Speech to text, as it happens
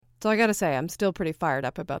So I gotta say, I'm still pretty fired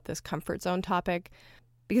up about this comfort zone topic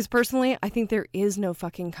because personally, I think there is no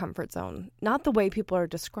fucking comfort zone, not the way people are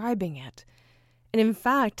describing it. And in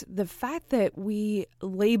fact, the fact that we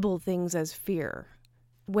label things as fear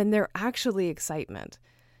when they're actually excitement,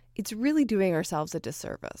 it's really doing ourselves a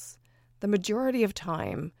disservice. The majority of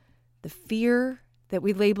time, the fear that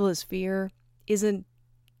we label as fear isn't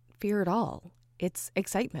fear at all. It's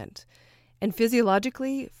excitement. And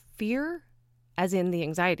physiologically, fear, as in the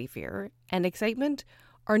anxiety fear, and excitement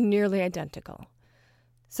are nearly identical.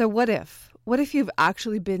 So what if? What if you've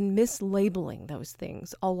actually been mislabeling those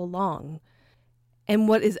things all along? And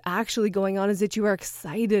what is actually going on is that you are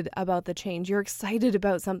excited about the change. You're excited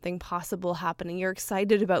about something possible happening. You're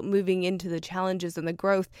excited about moving into the challenges and the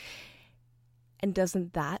growth. And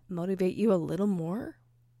doesn't that motivate you a little more?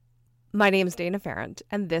 My name is Dana Ferrand,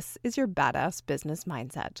 and this is your Badass Business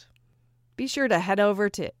Mindset. Be sure to head over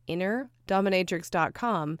to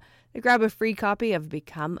innerdominatrix.com to grab a free copy of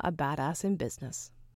Become a Badass in Business.